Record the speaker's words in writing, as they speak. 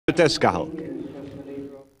Punchestown.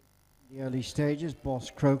 The early stages,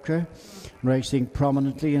 Boss Croker racing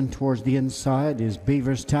prominently, and towards the inside is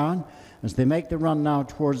Beaverstown. As they make the run now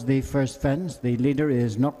towards the first fence, the leader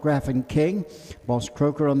is Knockgraffin King. Boss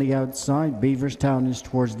Croker on the outside, Beaverstown is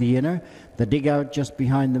towards the inner. The Digout just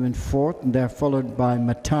behind them in fourth, and they're followed by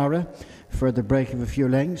Matara. Further break of a few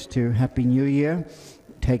lengths to Happy New Year.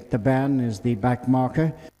 Take the Ban is the back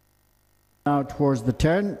marker. Now towards the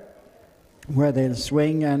turn, where they'll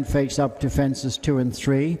swing and face up to fences 2 and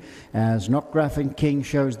 3, as Knockgraffin King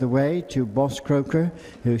shows the way to Boss Croker,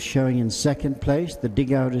 who's showing in second place. The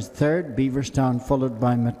Digout is third, Beaverstown followed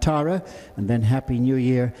by Matara, and then Happy New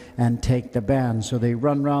Year and Take the Ban. So they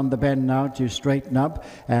run round the bend now to straighten up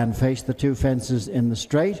and face the 2 fences in the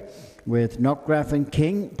straight, with Knockgraffin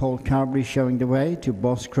King, Paul Carberry showing the way to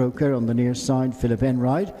Boss Croker on the near side, Philip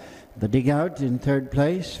Enright. The Digout in third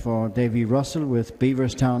place for Davy Russell, with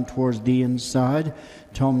Beaverstown towards the inside.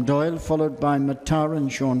 Tom Doyle followed by Matara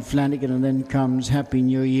and Sean Flanagan, and then comes Happy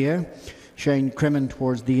New Year. Shane Crimmin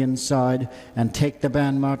towards the inside, and Take the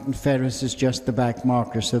Ban, Martin Ferris is just the back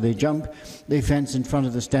marker. So they jump the fence in front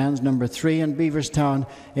of the stands, number 3, and Beaverstown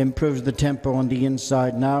improves the tempo on the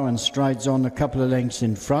inside now and strides on a couple of lengths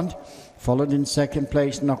in front. Followed in second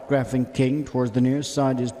place, Knockgraffin King. Towards the near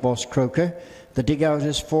side is Boss Croker. The Digout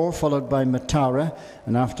is 4, followed by Matara,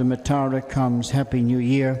 and after Matara comes Happy New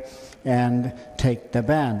Year and Take the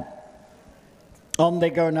Ban. On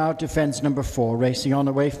they go now to fence number 4, racing on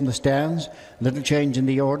away from the stands. Little change in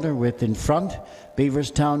the order, with in front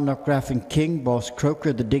Beaverstown, Knockgraffin King, Boss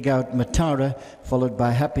Croker, the Digout, Matara, followed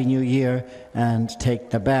by Happy New Year and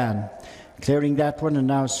Take the Ban. Clearing that one and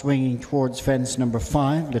now swinging towards fence number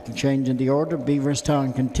 5. Little change in the order.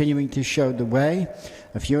 Beaverstown continuing to show the way.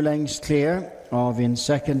 A few lengths clear of in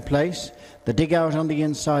second place. The Digout on the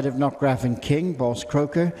inside of Knockgraffin King. Boss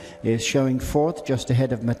Croker is showing fourth, just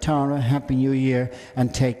ahead of Matara, Happy New Year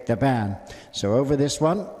and Take the Ban. So over this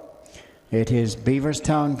one, it is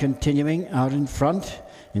Beaverstown continuing out in front.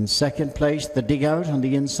 In second place, the Digout on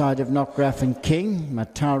the inside of Knockgraffin King.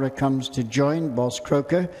 Matara comes to join Boss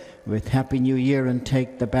Croker, with Happy New Year and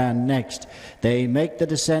Take the Ban next. They make the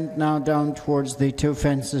descent now down towards the 2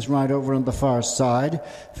 fences right over on the far side,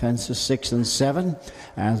 fences 6 and 7,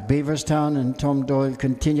 as Beaverstown and Tom Doyle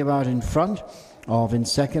continue out in front of, in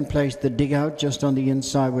second place, the Digout just on the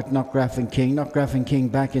inside with Knockgraffin King. Knockgraffin King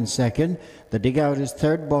back in second. The Digout is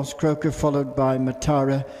third, Boss Croker, followed by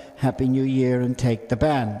Matara, Happy New Year and Take the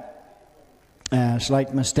Ban.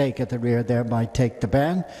 Slight mistake at the rear there by Take the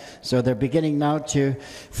Ban. So they're beginning now to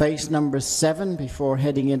face number 7 before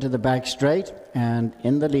heading into the back straight. And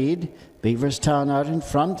in the lead, Beaverstown out in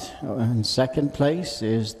front. In second place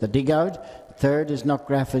is the Digout. Third is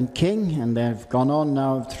Knockgraffin King, and they've gone on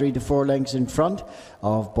now 3 to 4 lengths in front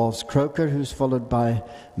of Boss Croker, who's followed by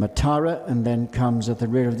Matara, and then comes at the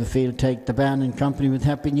rear of the field Take the Ban in company with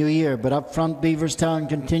Happy New Year. But up front, Beaverstown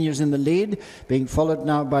continues in the lead, being followed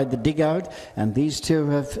now by the Digout, and these 2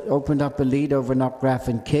 have opened up a lead over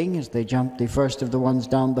Knockgraffin King as they jump the first of the ones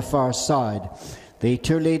down the far side. The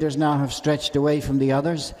 2 leaders now have stretched away from the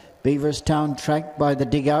others. Beaverstown tracked by the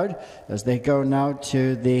Digout as they go now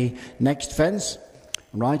to the next fence,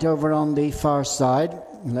 right over on the far side,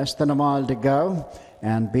 less than a mile to go.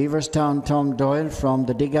 And Beaverstown, Tom Doyle from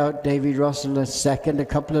the Digout, Davy Russell is second, a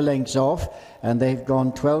couple of lengths off, and they've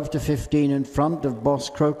gone 12 to 15 in front of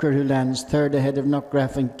Boss Croker, who lands third ahead of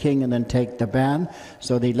Knockgraffin King and then Take the Ban.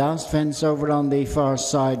 So the last fence over on the far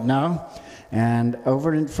side now. And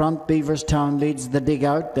over in front, Beaverstown leads the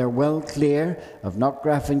Digout. They're well clear of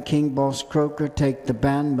Knockgraffin King, Boss Croker, Take the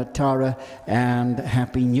Ban, Matara and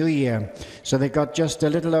Happy New Year. So they got just a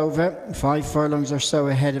little over 5 furlongs or so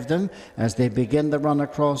ahead of them as they begin the run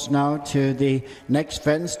across now to the next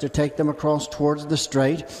fence to take them across towards the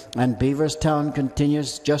straight. And Beaverstown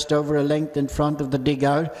continues just over a length in front of the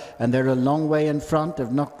Digout, and they're a long way in front of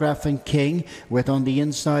Knockgraffin King, with on the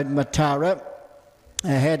inside Matara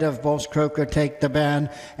ahead of Boss Croker, Take the Ban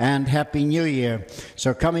and Happy New Year.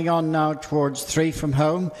 So coming on now towards 3 from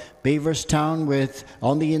home, Beaverstown with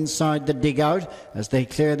on the inside the Digout as they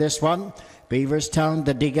clear this one. Beaverstown,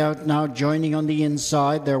 the Digout now joining on the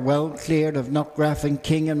inside. They're well cleared of Knockgraffin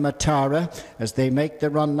King and Matara as they make the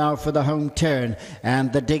run now for the home turn.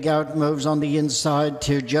 And the Digout moves on the inside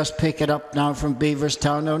to just pick it up now from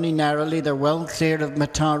Beaverstown, only narrowly. They're well cleared of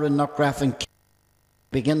Matara and Knockgraffin King.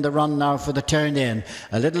 Begin the run now for the turn in.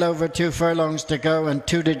 A little over 2 furlongs to go and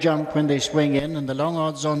 2 to jump when they swing in. And the long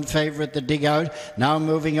odds on favourite, the Dedigout, now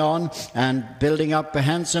moving on and building up a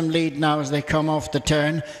handsome lead now as they come off the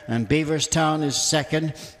turn. And Beaverstown is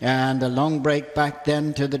second. And a long break back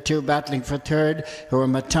then to the 2 battling for third, who are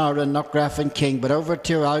Matara, Knockgraff and King. But over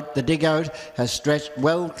 2 out, the Dedigout has stretched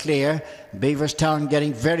well clear. Beaverstown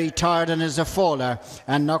getting very tired and is a faller.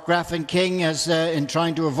 And Knockgraff and King is in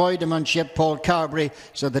trying to avoid him on ship Paul Carberry.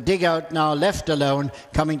 So the Dedigout now left alone,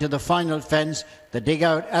 coming to the final fence. The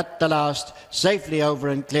Dedigout at the last, safely over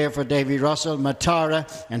and clear for Davy Russell. Matara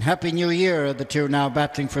and Happy New Year are the 2 now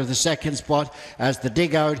battling for the second spot, as the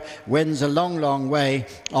Dedigout wins a long, long way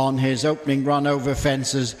on his opening run over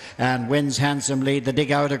fences and wins handsomely. The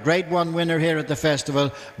Dedigout, a Grade 1 winner here at the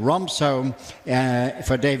festival, romps home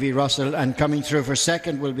for Davy Russell, and coming through for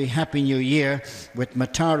second will be Happy New Year with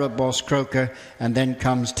Matara, Boss Croker, and then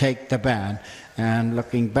comes Take the Ban. And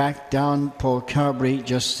looking back down, Paul Carberry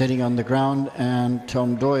just sitting on the ground, and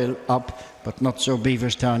Tom Doyle up, but not so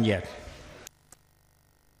Beaverstown yet.